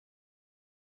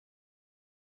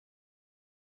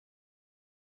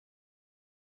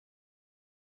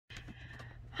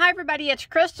Hi everybody, it's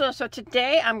Crystal. So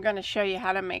today I'm going to show you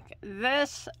how to make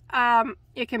this.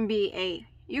 You can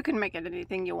make it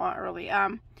anything you want really.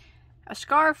 A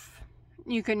scarf,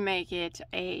 you can make it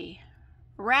a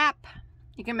wrap,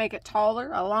 you can make it taller,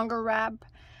 a longer wrap.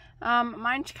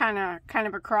 Mine's kind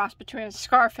of a cross between a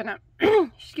scarf and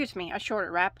a excuse me, a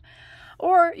shorter wrap.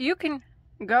 Or you can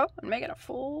go and make it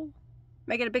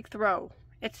a big throw.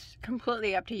 It's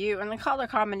completely up to you, and the color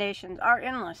combinations are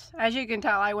endless. As you can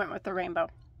tell, I went with the rainbow.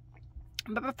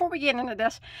 But before we get into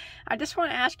this, I just want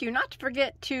to ask you not to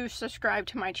forget to subscribe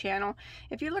to my channel.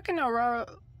 If you look in the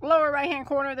lower right hand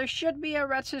corner, there should be a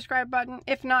red subscribe button.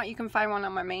 If not, you can find one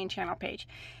on my main channel page.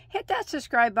 Hit that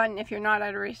subscribe button if you're not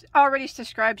already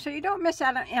subscribed, so you don't miss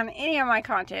out on any of my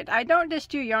content. I don't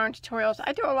just do yarn tutorials.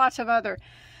 I do lots of other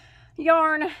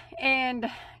yarn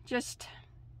and just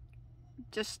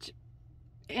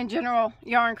in general,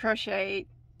 yarn, crochet,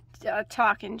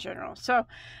 talk in general. So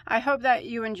I hope that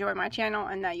you enjoy my channel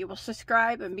and that you will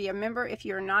subscribe and be a member if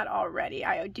you're not already.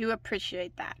 I do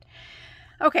appreciate that.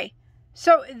 Okay,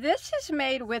 so this is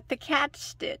made with the cat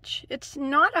stitch. It's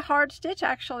not a hard stitch,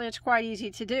 actually. It's quite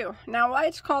easy to do. Now, why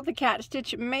it's called the cat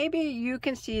stitch, maybe you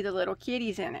can see the little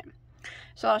kitties in it.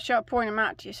 So I'll point them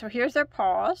out to you. So here's their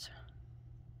paws,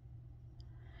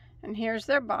 and here's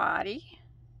their body,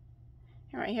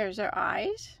 and right here's their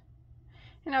eyes.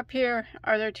 And up here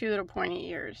are their two little pointy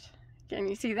ears. Can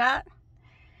you see that?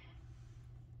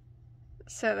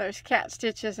 So there's cat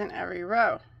stitches in every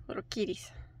row, little kitties.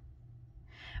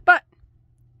 But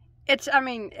it's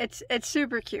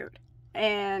super cute.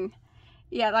 And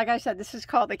yeah, like I said, this is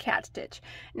called the cat stitch.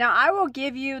 Now I will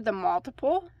give you the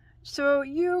multiple, so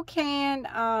you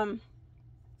can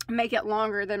make it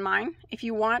longer than mine if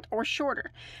you want, or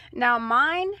shorter. Now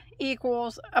mine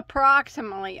equals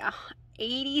approximately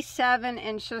 87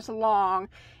 inches long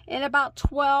and about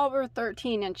 12 or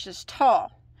 13 inches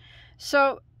tall.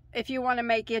 So if you want to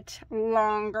make it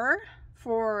longer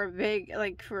for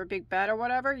a big bed or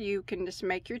whatever, you can just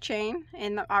make your chain,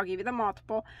 and I'll give you the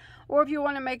multiple. Or if you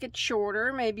want to make it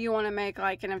shorter, maybe you want to make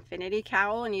like an infinity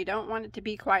cowl and you don't want it to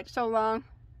be quite so long,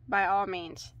 by all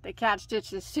means, the cat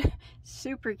stitch is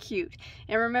super cute.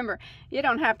 And remember, you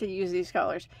don't have to use these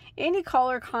colors. Any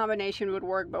color combination would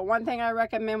work, but one thing I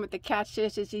recommend with the cat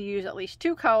stitch is to use at least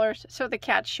 2 colors so the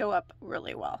cats show up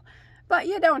really well. But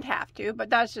you don't have to, but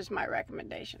that's just my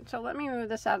recommendation. So let me move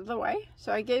this out of the way.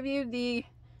 So I gave you the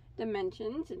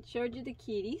dimensions and showed you the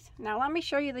kitties. Now let me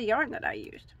show you the yarn that I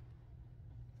used.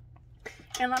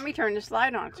 And let me turn this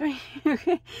light on so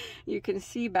you can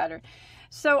see better.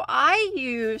 So I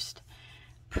used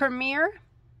Premier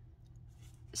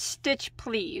Stitch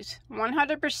Please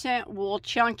 100% wool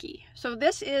chunky. So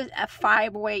this is a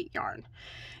 5-weight yarn.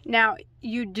 Now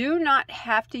you do not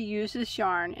have to use this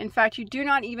yarn. In fact, you do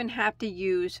not even have to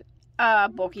use a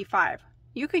bulky 5.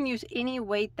 You can use any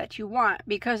weight that you want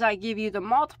because I give you the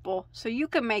multiple, so you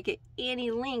can make it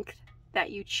any length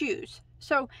that you choose.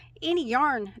 So any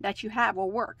yarn that you have will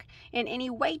work, and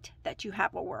any weight that you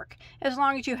have will work, as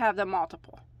long as you have the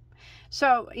multiple.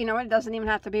 So, you know, it doesn't even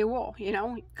have to be wool, you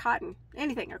know, cotton,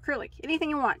 anything, acrylic,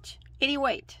 anything you want, any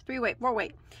weight, 3 weight, 4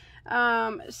 weight.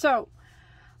 So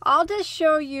I'll just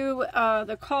show you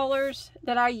the colors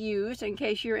that I used in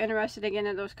case you're interested again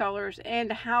in those colors,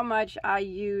 and how much I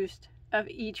used of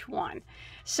each one.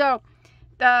 So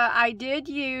I did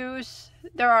use,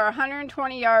 there are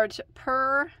 120 yards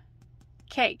per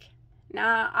cake.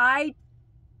 Now I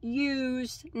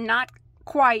used not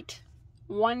quite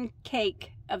 1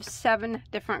 cake of 7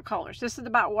 different colors. This is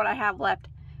about what I have left,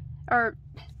 or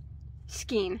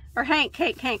skein, or hank,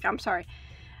 I'm sorry.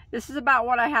 This is about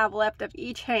what I have left of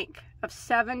each hank of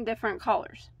 7 different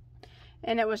colors.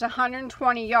 And it was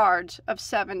 120 yards of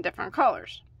 7 different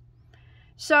colors.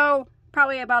 So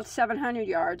probably about 700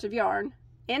 yards of yarn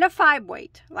in a 5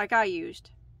 weight like I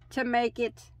used to make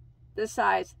it the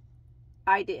size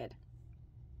I did.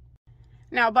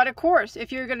 Now, but of course,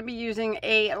 if you're going to be using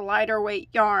a lighter weight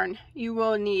yarn, you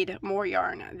will need more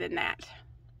yarn than that.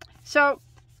 So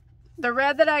the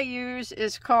red that I use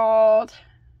is called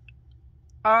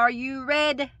Are You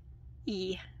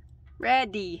Ready?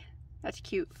 Ready. That's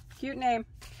cute. Cute name.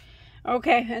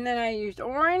 Okay, and then I used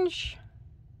orange,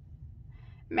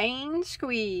 Main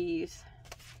Squeeze.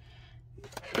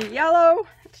 The yellow,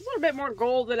 it's a little bit more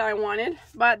gold than I wanted,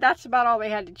 but that's about all they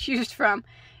had to choose from.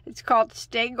 It's called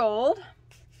Stay Gold.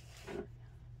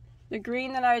 The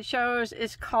green that I chose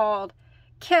is called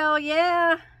Kel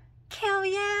Yeah. Kel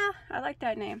Yeah. I like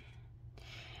that name.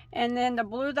 And then the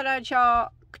blue that I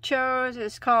chose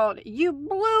is called You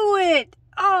Blew It.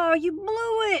 Oh, you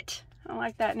blew it. I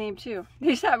like that name too.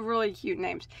 These have really cute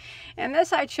names. And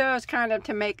this I chose kind of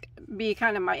to be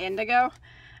kind of my indigo.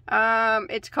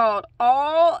 It's called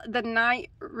All the Night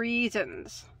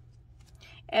Reasons.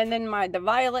 And then the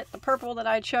violet, the purple that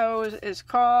I chose is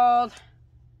called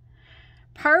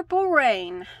Purple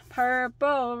Rain.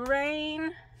 Purple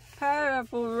Rain.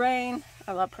 Purple Rain.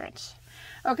 I love Prince.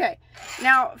 Okay,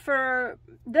 now for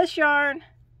this yarn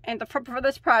and for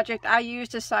this project, I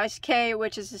used a size K,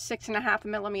 which is a 6.5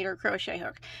 millimeter crochet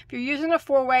hook. If you're using a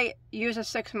 4-weight, use a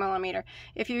 6 millimeter.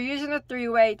 If you're using a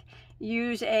 3-weight,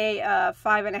 use a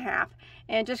 5.5,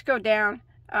 and just go down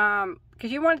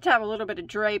because you want it to have a little bit of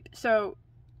drape. So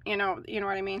you know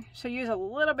what I mean. So use a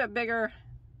little bit bigger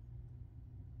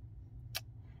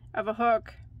of a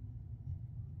hook.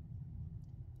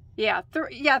 Yeah,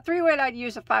 3-weight I'd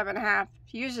use a 5.5.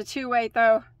 If you use a 2-weight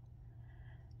though,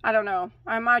 I don't know.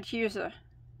 I might use a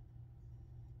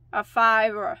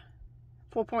 5 or a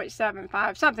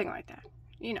 4.75, something like that.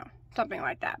 You know, something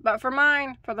like that. But for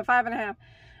mine, for the 5.5,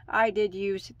 I did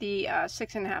use the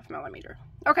 6.5 millimeter.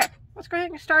 Okay, let's go ahead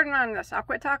and get started on this. I'll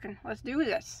quit talking. Let's do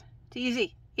this. It's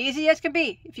easy. Easy as can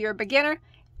be. If you're a beginner,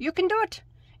 you can do it.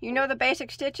 You know the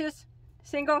basic stitches.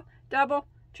 Single, double,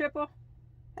 triple.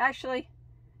 Actually,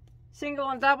 single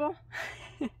and double.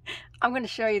 I'm going to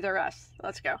show you the rest.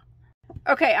 Let's go.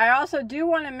 Okay, I also do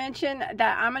want to mention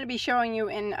that I'm going to be showing you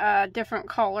in a different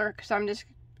color because I'm just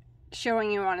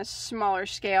showing you on a smaller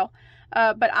scale.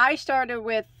 But I started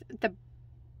with the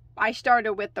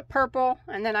purple,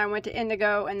 and then I went to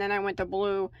indigo, and then I went to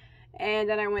blue, and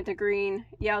then I went to green,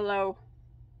 yellow,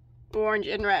 orange,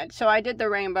 and red. So I did the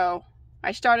rainbow.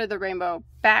 I started the rainbow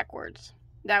backwards.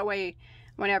 That way,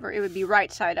 whenever it would be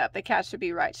right side up, the cats would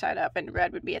be right side up, and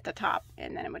red would be at the top,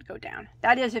 and then it would go down.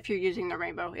 That is if you're using the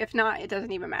rainbow. If not, it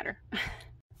doesn't even matter.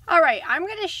 All right, I'm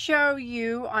going to show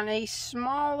you on a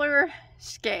smaller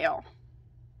scale.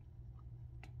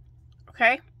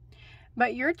 Okay?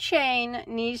 But your chain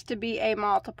needs to be a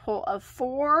multiple of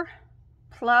 4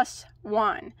 plus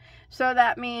 1. So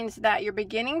that means that your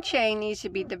beginning chain needs to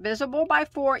be divisible by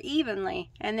 4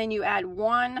 evenly, and then you add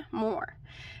 1 more.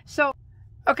 So,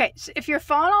 okay, so if you're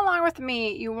following along with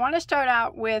me, you want to start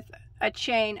out with a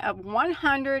chain of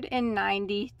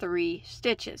 193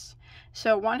 stitches.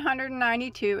 So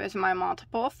 192 is my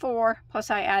multiple of 4, plus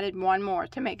I added 1 more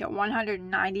to make it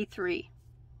 193.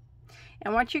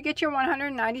 And once you get your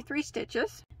 193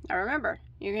 stitches, now remember,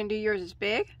 you can do yours as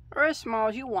big or as small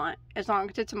as you want, as long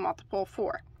as it's a multiple of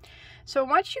 4. So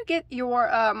once you get your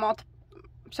a multiple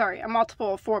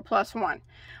of 4 plus 1,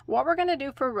 what we're going to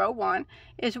do for row 1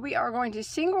 is we are going to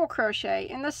single crochet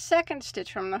in the second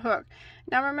stitch from the hook.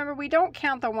 Now remember, we don't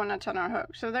count the one that's on our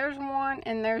hook. So there's 1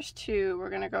 and there's 2. We're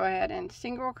going to go ahead and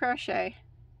single crochet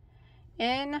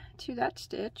into that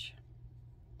stitch.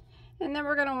 And then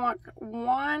we're going to want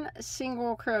 1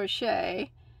 single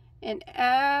crochet in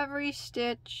every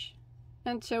stitch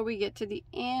until we get to the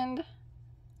end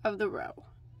of the row.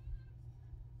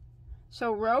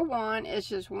 So row 1 is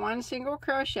just 1 single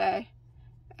crochet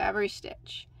every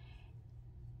stitch.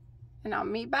 And I'll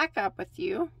meet back up with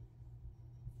you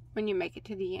when you make it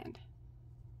to the end.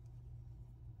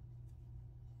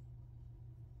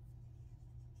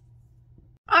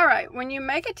 Alright, when you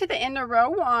make it to the end of row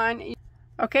 1,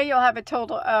 okay, you'll have a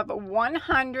total of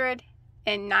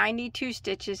 192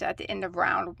 stitches at the end of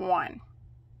round 1.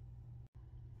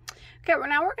 Okay, well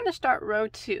now we're going to start row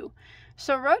 2.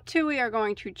 So row 2, we are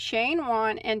going to chain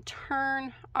 1 and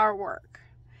turn our work.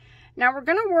 Now we're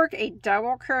going to work a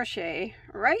double crochet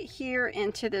right here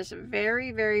into this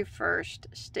very first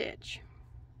stitch.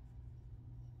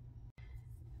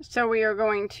 So we are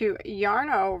going to yarn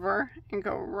over and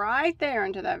go right there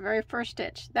into that very first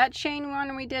stitch. That chain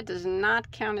 1 we did does not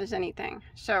count as anything.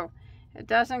 So it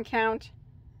doesn't count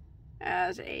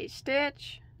as a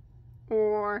stitch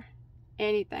or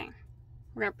anything.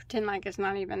 We're going to pretend like it's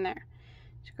not even there.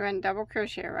 Just go ahead and double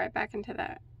crochet right back into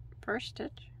that first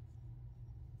stitch.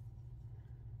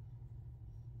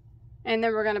 And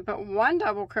then we're going to put 1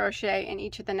 double crochet in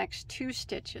each of the next 2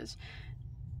 stitches.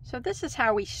 So this is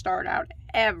how we start out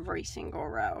every single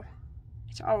row.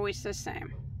 It's always the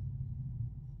same.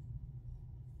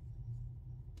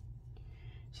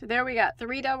 So there we got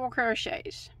 3 double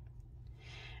crochets.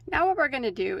 Now what we're going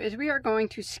to do is we are going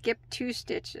to skip 2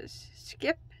 stitches.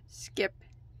 Skip, skip,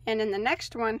 and in the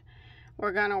next one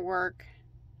we're going to work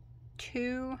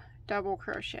 2 double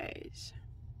crochets.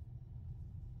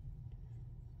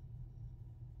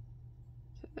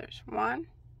 So there's 1.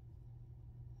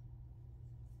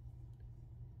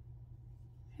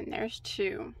 And there's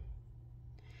 2.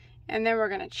 And then we're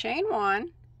going to chain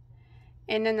 1,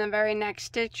 and in the very next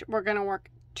stitch we're going to work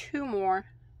 2 more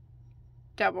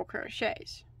double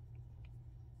crochets.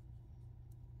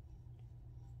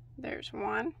 There's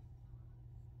one,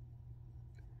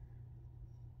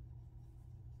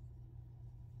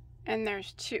 and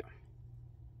there's two.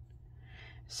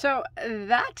 So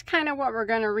that's kind of what we're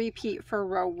going to repeat for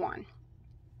row 1.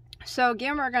 So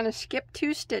again, we're going to skip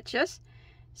 2 stitches,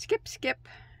 skip, skip,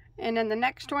 and then the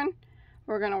next one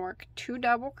we're going to work 2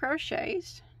 double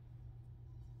crochets.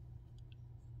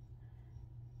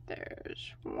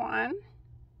 There's one,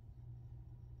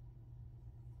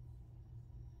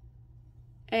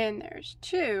 and there's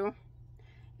two,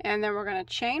 and then we're going to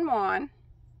chain 1,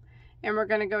 and we're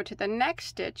going to go to the next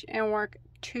stitch and work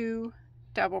 2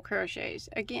 double crochets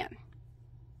again.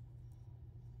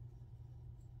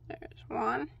 There's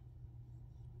one,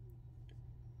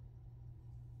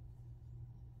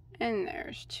 and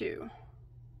there's two.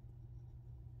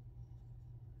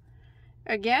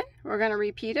 Again, we're going to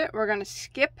repeat it. We're going to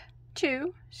skip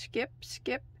 2, skip,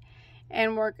 skip,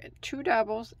 and work 2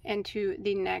 doubles into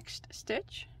the next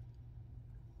stitch.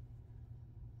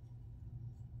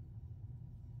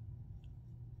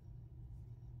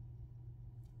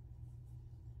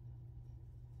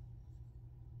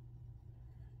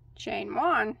 Chain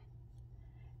 1,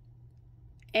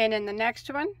 and in the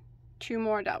next one, 2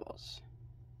 more doubles.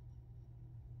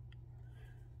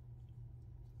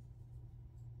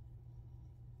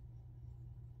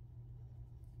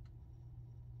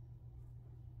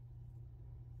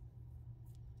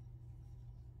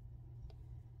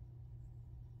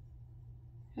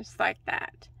 Just like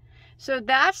that. So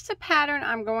that's the pattern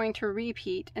I'm going to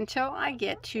repeat until I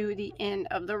get to the end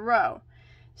of the row.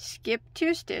 Skip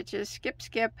 2 stitches, skip,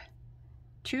 skip,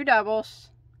 2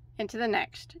 doubles into the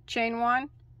next, chain 1,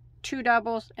 2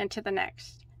 doubles into the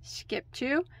next, skip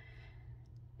 2,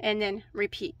 and then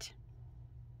repeat.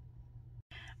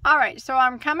 Alright, so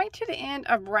I'm coming to the end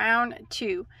of round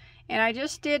 2, and I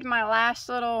just did my last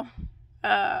little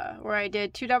where I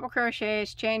did 2 double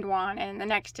crochets, chained 1, and the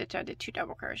next stitch I did 2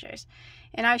 double crochets,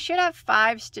 and I should have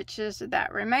 5 stitches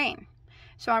that remain.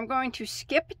 So I'm going to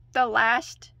skip the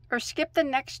last, or skip the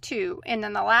next 2, and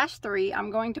then the last 3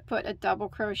 I'm going to put a double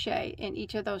crochet in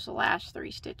each of those last 3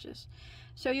 stitches.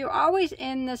 So you always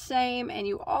end the same and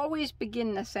you always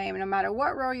begin the same no matter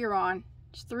what row you're on.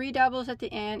 It's 3 doubles at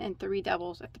the end and 3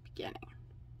 doubles at the beginning.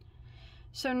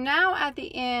 So now at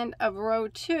the end of row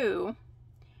 2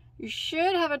 you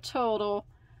should have a total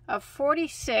of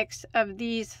 46 of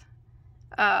these,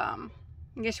 I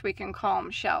guess we can call them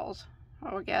shells,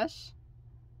 I guess.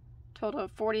 Total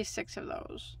of 46 of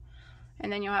those.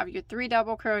 And then you'll have your 3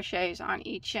 double crochets on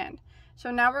each end. So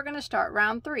now we're going to start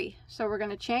round 3. So we're going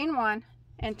to chain 1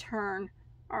 and turn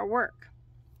our work.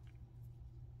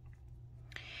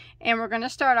 And we're going to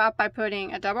start off by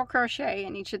putting a double crochet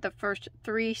in each of the first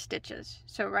 3 stitches.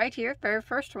 So right here, very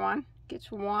first one,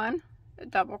 gets 1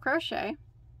 double crochet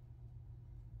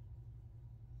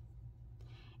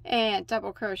and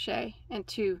double crochet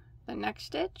into the next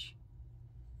stitch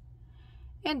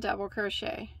and double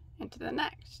crochet into the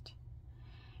next.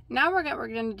 Now what we're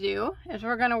going to do is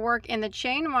we're going to work in the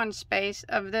chain 1 space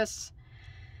of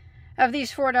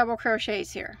these 4 double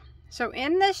crochets here. So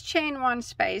in this chain 1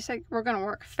 space we're going to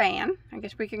work fan, I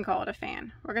guess we can call it a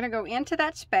fan. We're going to go into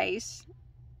that space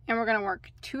and we're going to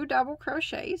work 2 double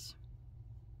crochets,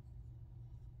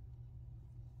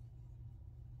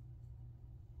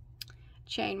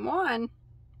 chain 1,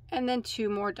 and then 2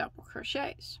 more double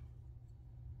crochets.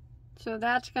 So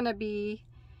that's going to be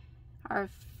our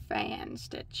fan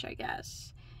stitch, I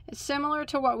guess. It's similar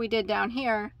to what we did down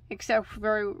here, except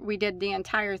for we did the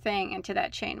entire thing into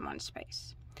that chain 1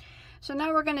 space. So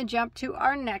now we're going to jump to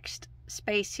our next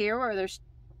space here, where there's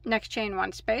next chain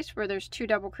 1 space, where there's 2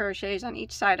 double crochets on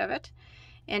each side of it.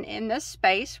 And in this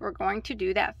space we're going to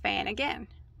do that fan again.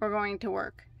 We're going to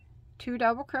work 2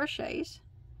 double crochets.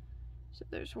 So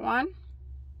there's 1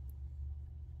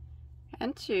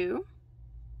 and 2,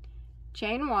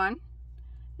 chain 1,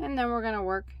 and then we're going to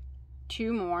work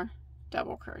 2 more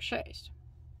double crochets.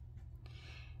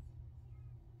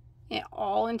 And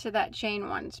all into that chain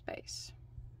 1 space.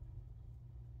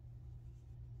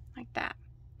 Like that.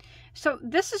 So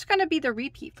this is going to be the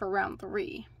repeat for round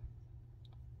 3.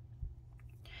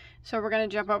 So we're going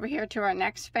to jump over here to our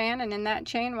next fan, and in that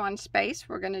chain 1 space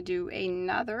we're going to do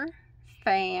another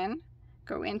fan.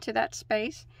 Go into that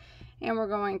space and we're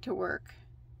going to work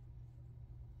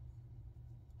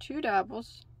 2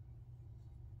 doubles,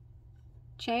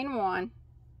 chain 1,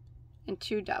 and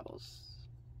 2 doubles.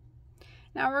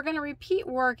 Now we're going to repeat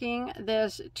working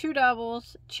this 2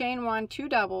 doubles, chain 1, 2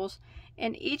 doubles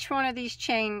in each one of these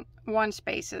chain 1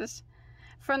 spaces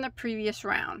from the previous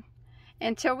round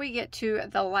until we get to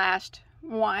the last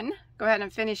one. Go ahead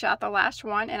and finish out the last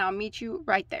one, and I'll meet you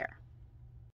right there.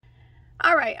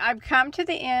 All right, I've come to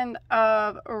the end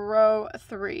of row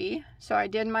 3. So I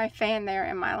did my fan there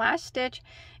in my last stitch,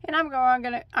 and I'm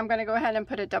gonna go ahead and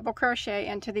put a double crochet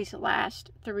into these last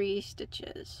 3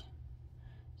 stitches.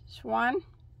 Just 1,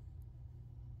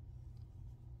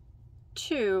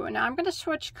 2. Now I'm gonna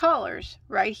switch colors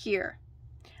right here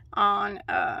on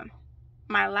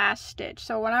my last stitch.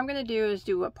 So what I'm gonna do is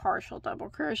do a partial double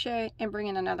crochet and bring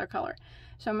in another color.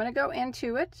 So I'm gonna go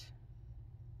into it,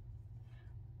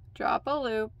 drop a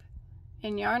loop,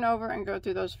 and yarn over and go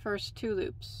through those first 2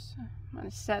 loops. I'm going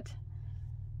to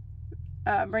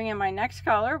bring in my next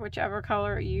color, whichever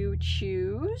color you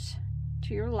choose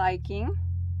to your liking,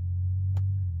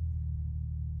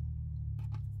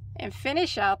 and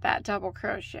finish out that double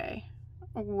crochet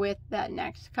with that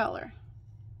next color,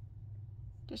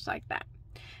 just like that.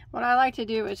 What I like to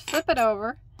do is flip it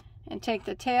over and take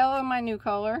the tail of my new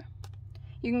color.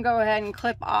 You can go ahead and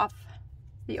clip off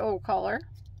the old color.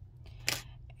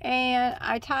 And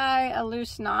I tie a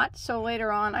loose knot so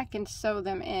later on I can sew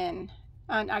them in.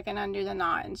 And I can undo the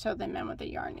knot and sew them in with a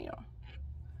yarn needle.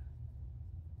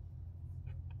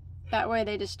 That way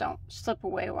they just don't slip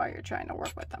away while you're trying to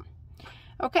work with them.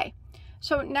 Okay,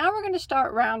 so now we're going to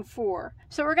start round 4.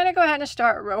 So we're going to go ahead and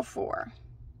start row 4.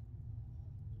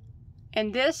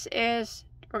 And this is,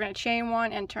 we're going to chain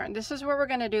 1 and turn. This is where we're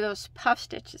going to do those puff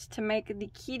stitches to make the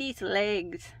kitty's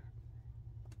legs.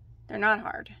 They're not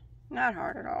hard. Not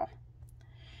hard at all.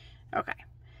 Okay,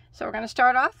 so we're going to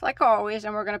start off like always,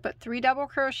 and we're going to put 3 double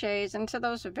crochets into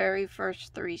those very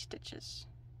first 3 stitches.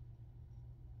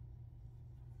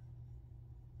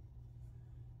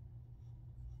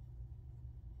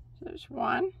 So there's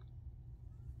 1,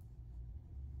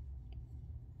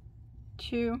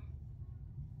 2,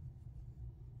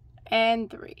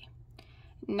 and 3.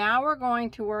 Now we're going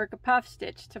to work a puff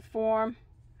stitch to form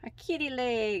a kitty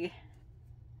leg.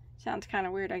 Sounds kind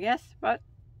of weird, I guess, but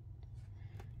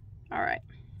all right.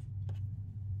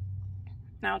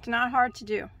 Now it's not hard to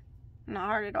do, not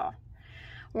hard at all.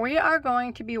 We are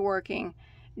going to be working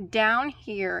down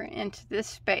here into this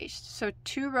space, so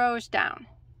 2 rows down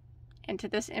into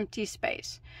this empty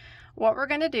space. What we're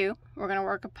going to do, we're going to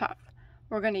work a puff.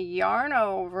 We're going to yarn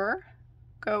over,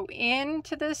 go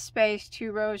into this space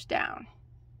 2 rows down.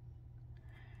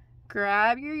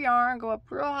 Grab your yarn, go up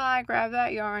real high, grab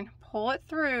that yarn, pull it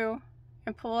through,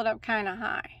 and pull it up kind of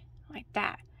high, like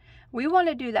that. We want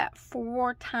to do that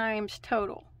 4 times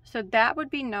total. So that would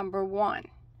be number 1.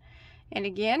 And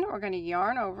again, we're going to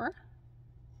yarn over,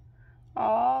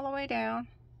 all the way down,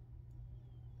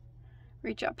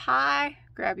 reach up high,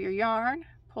 grab your yarn,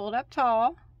 pull it up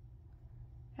tall.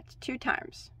 That's 2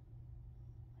 times.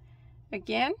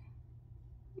 Again,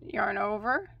 yarn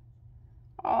over,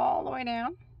 all the way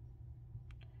down,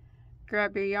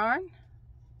 grab your yarn,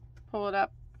 pull it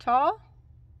up tall.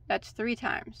 That's 3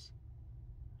 times.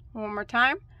 One more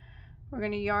time. We're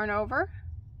going to yarn over,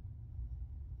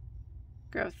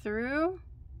 go through,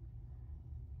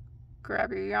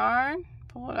 grab your yarn,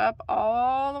 pull it up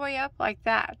all the way up like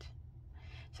that.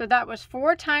 So that was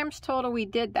 4 times total we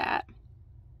did that.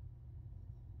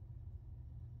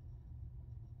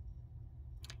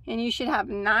 And you should have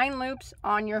 9 loops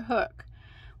on your hook.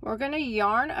 We're going to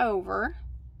yarn over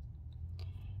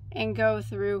and go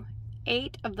through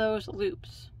 8 of those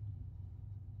loops,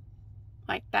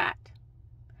 like that.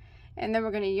 And then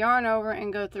we're going to yarn over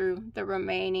and go through the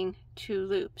remaining 2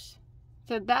 loops.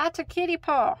 So that's a kitty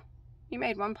paw. You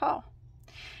made 1 paw.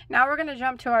 Now we're going to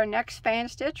jump to our next fan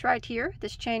stitch right here,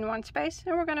 this chain 1 space,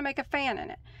 and we're going to make a fan in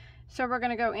it. So we're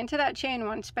going to go into that chain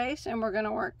 1 space, and we're going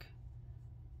to work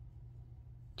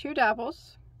 2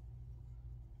 doubles,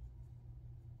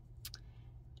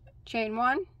 chain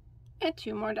 1, and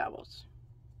 2 more doubles.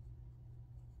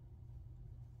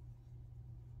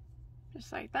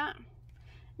 Just like that.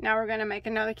 Now we're going to make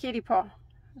another kitty paw.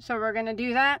 So we're going to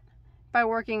do that by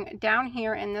working down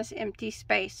here in this empty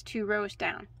space 2 rows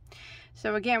down.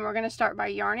 So again, we're going to start by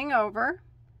yarning over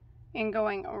and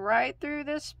going right through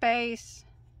this space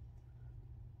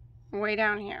way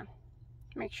down here.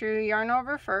 Make sure you yarn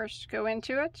over first, go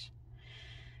into it,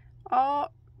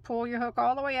 pull your hook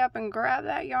all the way up and grab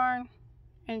that yarn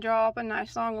and draw up a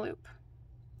nice long loop.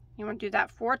 You want to do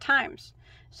that 4 times.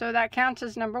 So that counts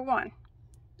as number 1.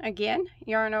 Again,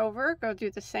 yarn over, go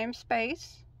through the same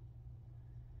space,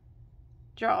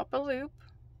 draw up a loop,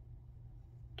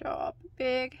 draw up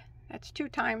big, that's 2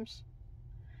 times.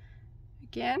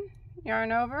 Again,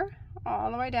 yarn over,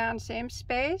 all the way down, same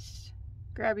space,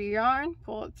 grab your yarn,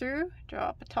 pull it through, draw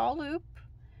up a tall loop,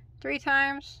 3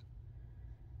 times.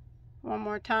 One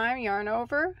more time, yarn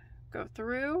over, go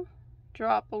through,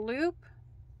 drop a loop.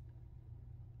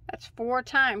 That's 4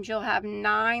 times. You'll have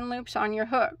 9 loops on your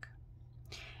hook.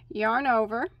 Yarn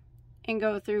over and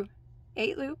go through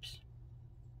 8 loops.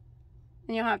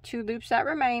 And you'll have 2 loops that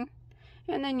remain.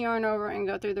 And then yarn over and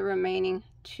go through the remaining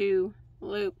 2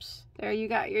 loops. There you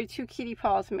got your 2 kitty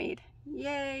paws made.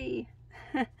 Yay!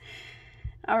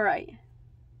 Alright.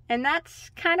 And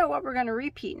that's kind of what we're going to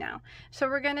repeat now. So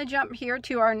we're going to jump here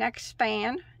to our next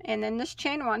fan. And in this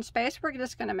chain 1 space, we're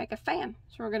just going to make a fan.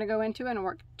 So we're going to go into it and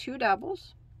work 2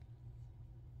 doubles.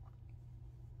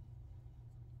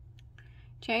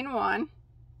 Chain 1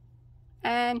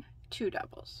 and 2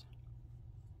 doubles.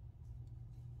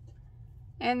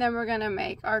 And then we're going to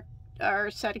make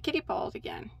our set of kitty paws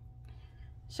again.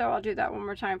 So I'll do that one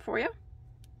more time for you.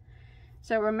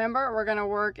 So remember, we're going to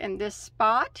work in this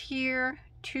spot here,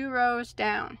 2 rows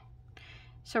down.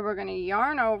 So we're going to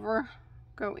yarn over,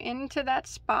 go into that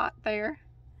spot there,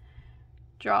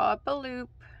 draw up a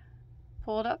loop,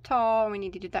 pull it up tall. We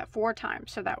need to do that 4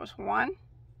 times. So that was 1,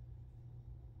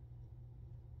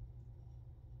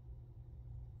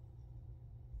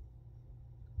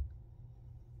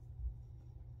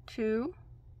 2,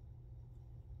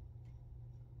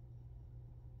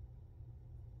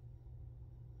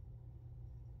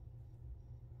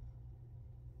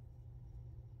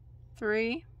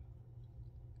 3,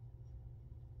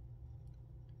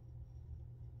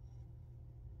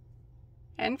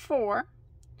 4,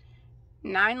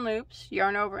 9 loops,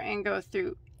 yarn over and go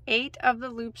through 8 of the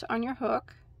loops on your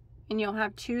hook, and you'll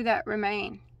have 2 that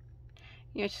remain.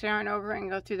 You just yarn over and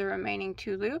go through the remaining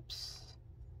 2 loops,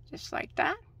 just like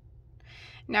that.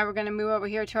 Now we're going to move over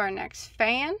here to our next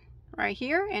fan right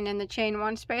here, and in the chain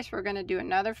 1 space we're going to do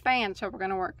another fan. So we're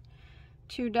going to work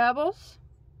 2 doubles,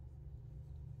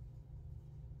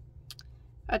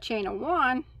 a chain of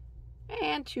 1,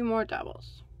 and 2 more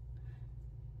doubles.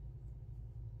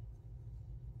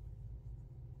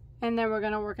 And then we're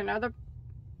going to work another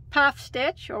puff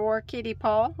stitch or kitty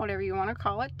paw, whatever you want to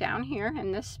call it, down here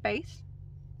in this space.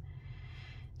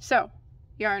 So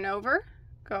yarn over,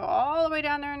 go all the way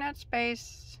down there in that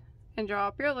space, and draw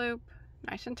up your loop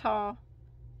nice and tall.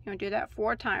 You'll do that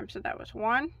 4 times. So that was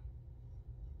 1,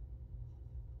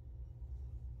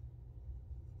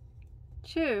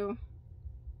 2,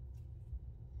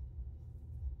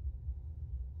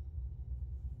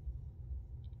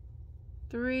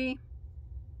 3,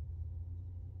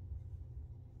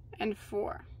 and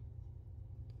 4.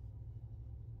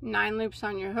 9 loops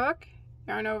on your hook,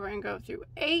 yarn over and go through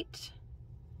 8,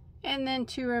 and then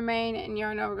 2 remain, and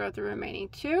yarn over, go through remaining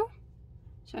 2.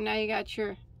 So now you got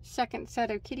your second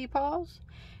set of kitty paws.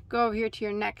 Go over here to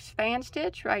your next fan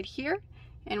stitch right here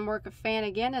and work a fan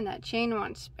again in that chain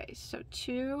 1 space. So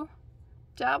 2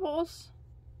 doubles,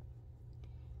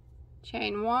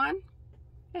 chain 1,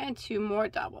 and 2 more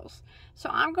doubles. So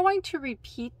I'm going to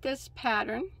repeat this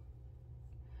pattern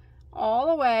all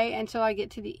the way until I get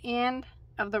to the end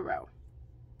of the row.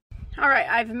 Alright,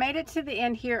 I've made it to the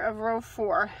end here of row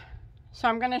 4. So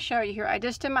I'm going to show you here. I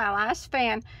just did my last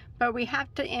fan, but we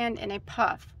have to end in a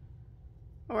puff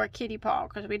or a kitty paw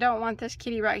because we don't want this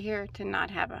kitty right here to not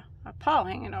have a paw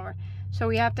hanging over. So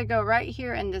we have to go right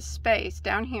here in this space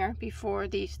down here before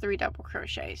these 3 double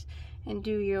crochets and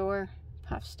do your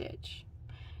puff stitch.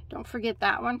 Don't forget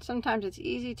that one. Sometimes it's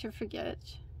easy to forget.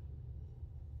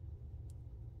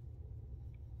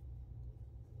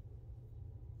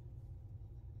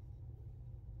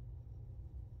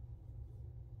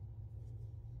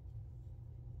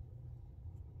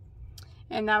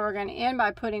 And now we're going to end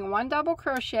by putting 1 double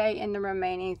crochet in the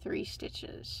remaining 3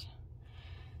 stitches.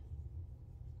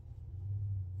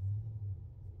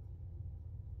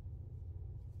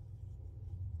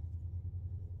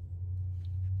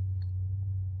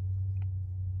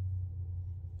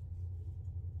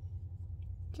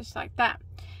 Just like that.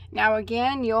 Now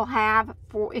again, you'll have,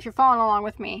 if you're following along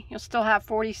with me, you'll still have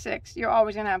 46. You're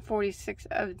always going to have 46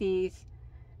 of these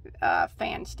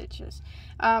fan stitches.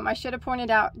 I should have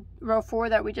pointed out row 4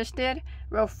 that we just did.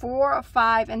 Row 4,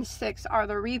 5, and 6 are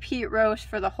the repeat rows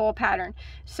for the whole pattern.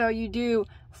 So you do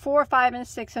 4, 5, and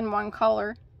 6 in one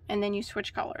color, and then you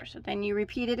switch colors. Then you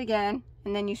repeat it again,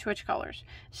 and then you switch colors.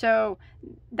 So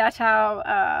that's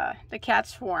how the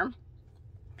cats form.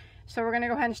 So we're going to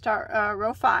go ahead and start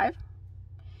row 5.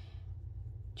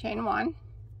 Chain 1.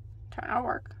 Turn our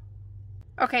work.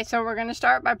 Okay, so we're going to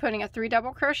start by putting a 3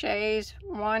 double crochets,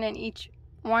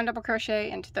 1 double crochet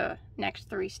into the next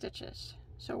 3 stitches.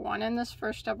 So 1 in this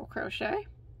first double crochet,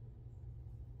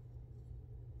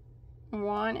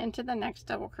 1 into the next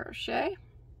double crochet,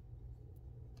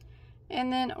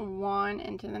 and then 1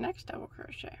 into the next double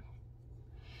crochet.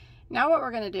 Now what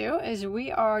we're going to do is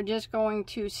we are just going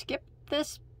to skip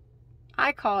this,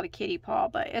 I call it a kitty paw,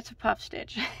 but it's a puff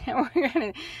stitch. And we're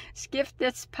going to skip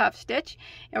this puff stitch,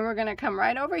 and we're going to come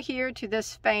right over here to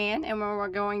this fan, and we're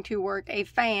going to work a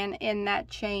fan in that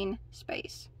chain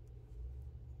space.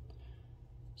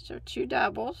 So 2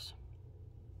 doubles,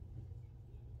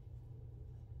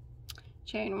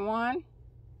 chain 1,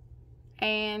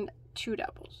 and 2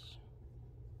 doubles.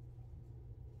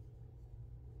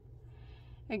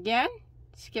 Again,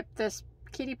 skip this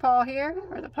kitty paw here,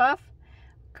 or the puff,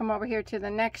 come over here to the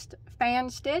next fan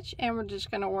stitch, and we're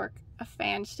just going to work a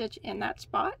fan stitch in that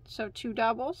spot. So 2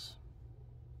 doubles,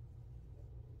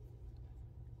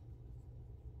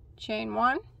 chain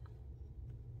 1,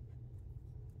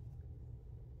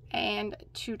 and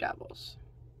 2 doubles.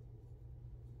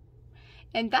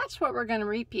 And that's what we're going to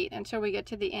repeat until we get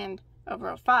to the end of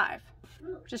row 5.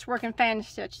 Just working fan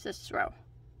stitch this row.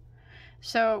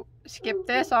 So skip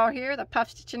this all here, the puff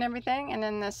stitch and everything, and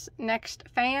then this next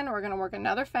fan, we're going to work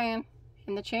another fan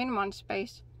in the chain 1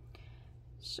 space.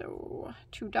 So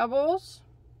 2 doubles,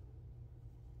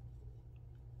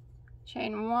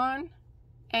 chain 1,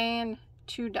 and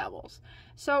 2 doubles.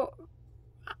 So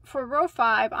for row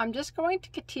 5, I'm just going to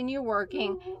continue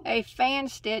working a fan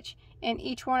stitch in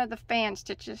each one of the fan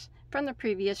stitches from the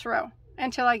previous row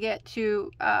until I get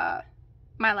to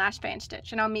my last fan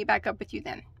stitch, and I'll meet back up with you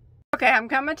then. Okay, I'm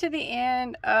coming to the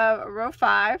end of row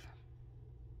 5,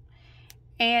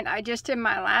 and I just did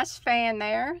my last fan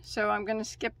there, so I'm going to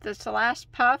skip this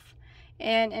last puff,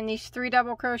 and in these 3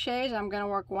 double crochets, I'm going to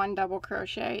work 1 double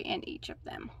crochet in each of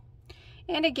them.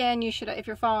 And again, you should, if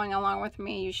you're following along with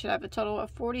me, you should have a total of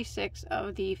 46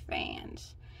 of the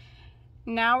fans.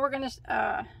 Now we're going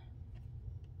to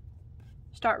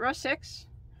start row 6.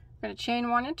 We're going to chain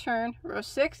 1 and turn. Row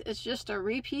 6 is just a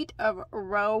repeat of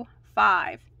row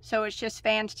 5. So it's just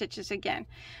fan stitches again.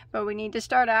 But we need to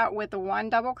start out with the 1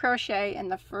 double crochet in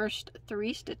the first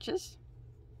 3 stitches.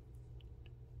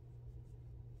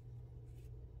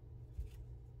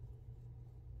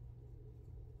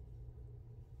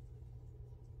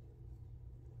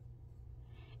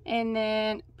 And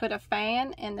then put a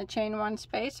fan in the chain 1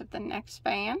 space of the next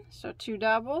fan. So 2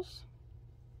 doubles,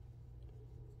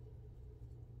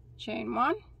 chain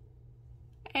 1,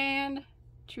 and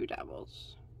 2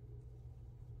 doubles.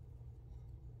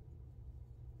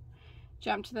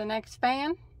 Jump to the next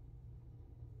fan,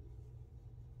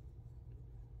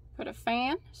 put a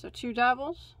fan, so 2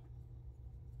 doubles,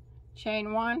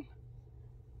 chain 1,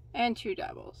 and 2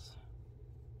 doubles.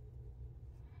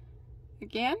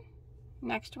 Again,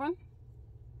 next one,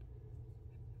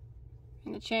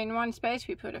 in the chain 1 space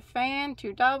we put a fan,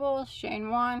 2 doubles, chain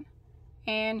 1,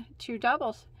 and 2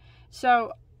 doubles.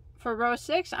 So for row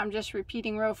 6, I'm just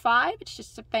repeating row 5. It's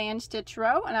just a fan stitch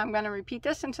row, and I'm going to repeat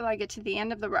this until I get to the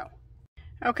end of the row.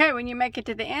 Okay, when you make it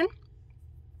to the end,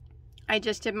 I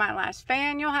just did my last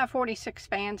fan. You'll have 46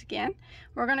 fans again.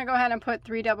 We're going to go ahead and put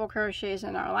 3 double crochets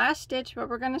in our last stitch, but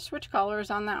we're going to switch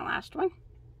colors on that last one.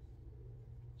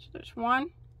 So there's 1,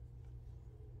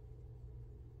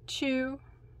 2,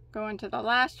 go into the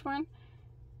last one,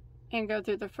 and go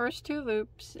through the first 2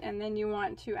 loops, and then you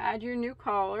want to add your new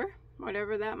color,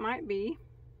 whatever that might be,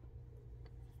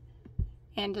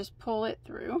 and just pull it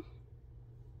through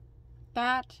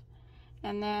that.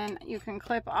 And then you can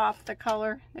clip off the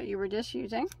color that you were just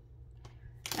using.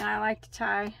 And I like to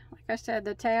tie, like I said,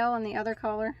 the tail and the other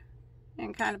color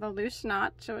in kind of a loose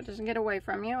knot so it doesn't get away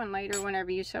from you. And later,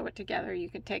 whenever you sew it together, you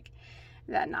can take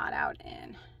that knot out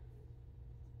and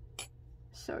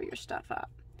sew your stuff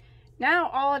up. Now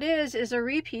all it is a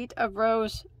repeat of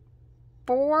rows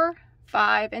 4,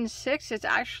 5, and 6. It's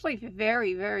actually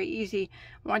very, very easy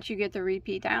once you get the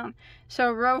repeat down.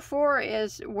 So row 4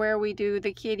 is where we do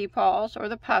the kitty paws or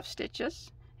the puff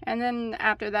stitches, and then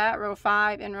after that row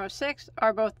 5 and row 6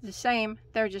 are both the same.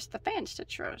 They're just the fan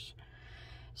stitch rows.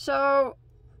 So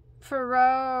for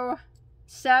row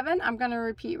 7, I'm going to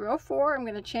repeat row 4. I'm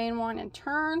going to chain 1 and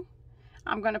turn.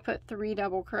 I'm going to put 3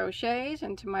 double crochets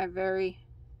into my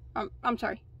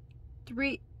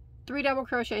three double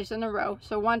crochets in a row,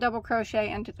 so 1 double crochet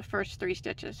into the first 3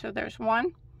 stitches. So there's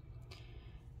 1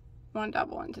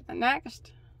 double into the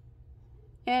next,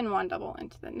 and 1 double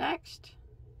into the next.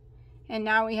 And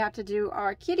now we have to do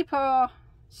our kitty paw.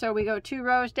 So we go 2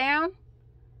 rows down,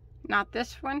 not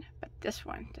this one, but this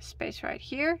one, the space right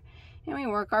here, and we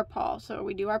work our paw. So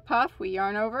we do our puff, we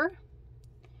yarn over,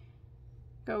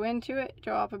 go into it,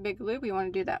 draw up a big loop. We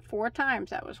want to do that 4 times.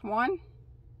 That was 1,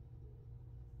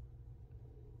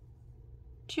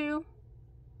 2,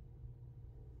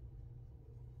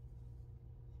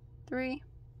 3,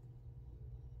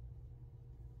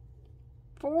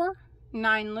 4,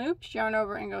 9 loops, yarn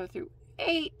over and go through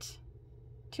 8,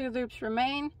 2 loops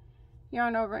remain,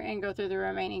 yarn over and go through the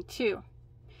remaining 2.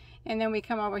 And then we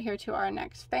come over here to our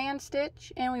next fan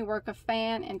stitch and we work a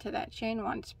fan into that chain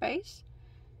 1 space.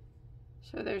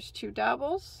 So there's 2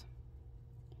 doubles,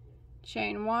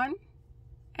 chain 1,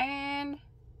 and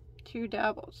 2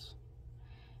 doubles.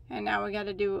 And now we got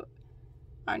to do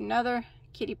another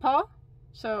kitty paw.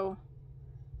 So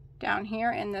down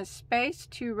here in this space,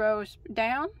 2 rows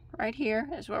down, right here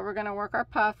is where we're going to work our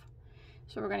puff.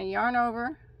 So we're going to yarn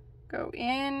over, go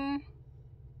in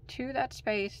to that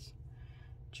space,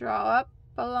 draw up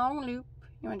a long loop.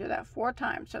 You want to do that 4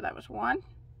 times. So that was 1,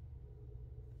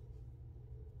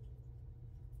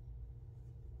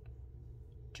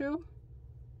 2,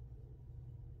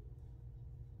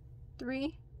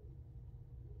 3,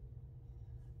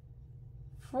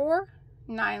 4,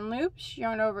 9 loops,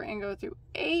 yarn over and go through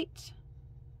 8,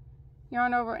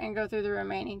 yarn over and go through the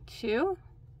remaining 2,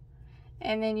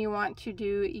 and then you want to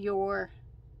do your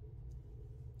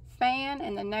fan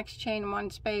in the next chain 1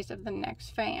 space of the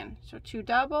next fan. So 2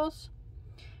 doubles,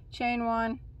 chain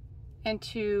 1, and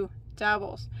 2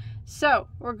 doubles. So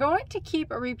we're going to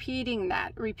keep repeating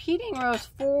that, repeating rows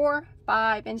 4,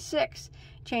 5, and 6.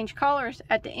 Change colors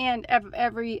at the end of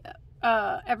every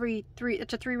 3.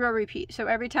 It's a 3-row repeat. So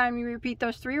every time you repeat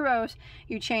those 3 rows,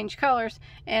 you change colors,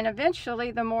 and eventually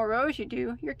the more rows you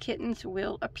do, your kittens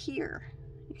will appear.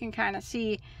 You can kind of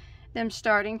see them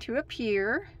starting to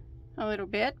appear a little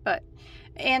bit,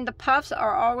 and the puffs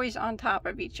are always on top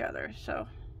of each other. So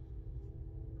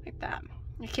like that.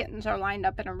 Your kittens are lined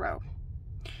up in a row.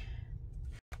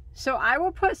 So I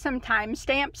will put some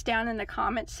timestamps down in the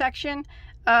comments section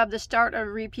of the start of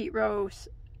repeat rows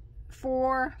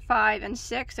 4, 5, and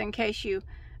 6 in case you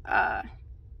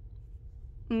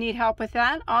need help with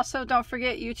that. Also, don't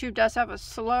forget YouTube does have a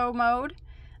slow mode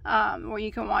where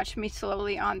you can watch me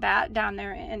slowly on that down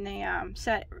there in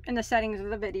the settings of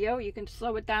the video. You can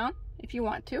slow it down if you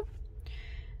want to.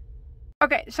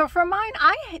 Okay, so for mine,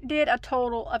 I did a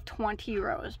total of 20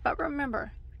 rows, but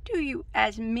remember, do you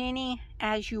as many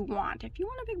as you want. If you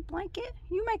want a big blanket,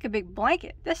 you make a big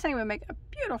blanket. This thing would make a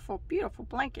beautiful, beautiful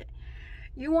blanket.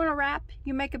 You want a wrap,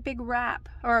 you make a big wrap,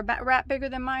 or a wrap bigger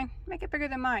than mine, make it bigger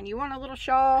than mine. You want a little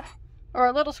shawl or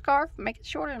a little scarf, make it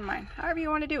shorter than mine, however you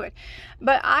want to do it.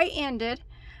 But I ended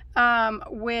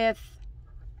with,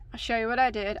 I'll show you what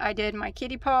I did. I did my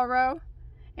kitty paw row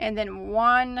and then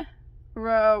 1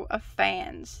 row of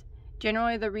fans.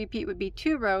 Generally the repeat would be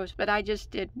 2 rows, but I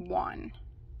just did 1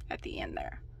 at the end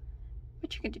there.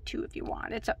 But you can do 2 if you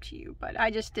want, it's up to you. But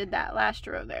I just did that last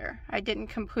row there. I didn't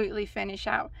completely finish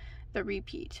out the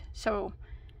repeat. So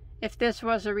if this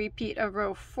was a repeat of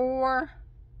row 4,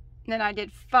 then I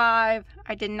did 5.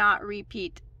 I did not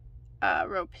repeat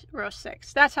row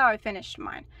 6. That's how I finished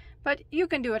mine. But you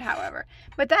can do it however.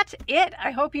 But that's it.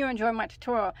 I hope you enjoyed my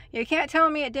tutorial. You can't tell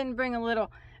me it didn't bring a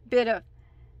little bit of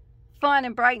fun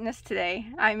and brightness today.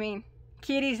 I mean,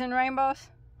 kitties and rainbows.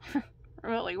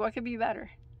 Really, what could be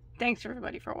better? Thanks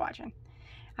everybody for watching.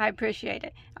 I appreciate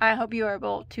it. I hope you are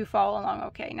able to follow along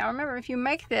okay. Now remember, if you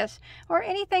make this or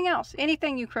anything else,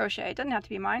 anything you crochet, it doesn't have to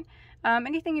be mine,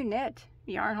 anything you knit,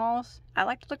 yarn hauls, I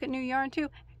like to look at new yarn too.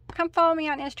 Come follow me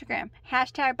on Instagram,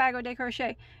 #Bagoday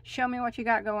Crochet. Show me what you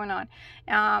got going on.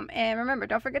 And remember,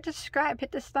 don't forget to subscribe.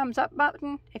 Hit this thumbs up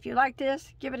button. If you like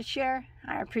this, give it a share.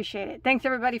 I appreciate it. Thanks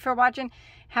everybody for watching.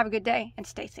 Have a good day and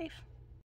stay safe.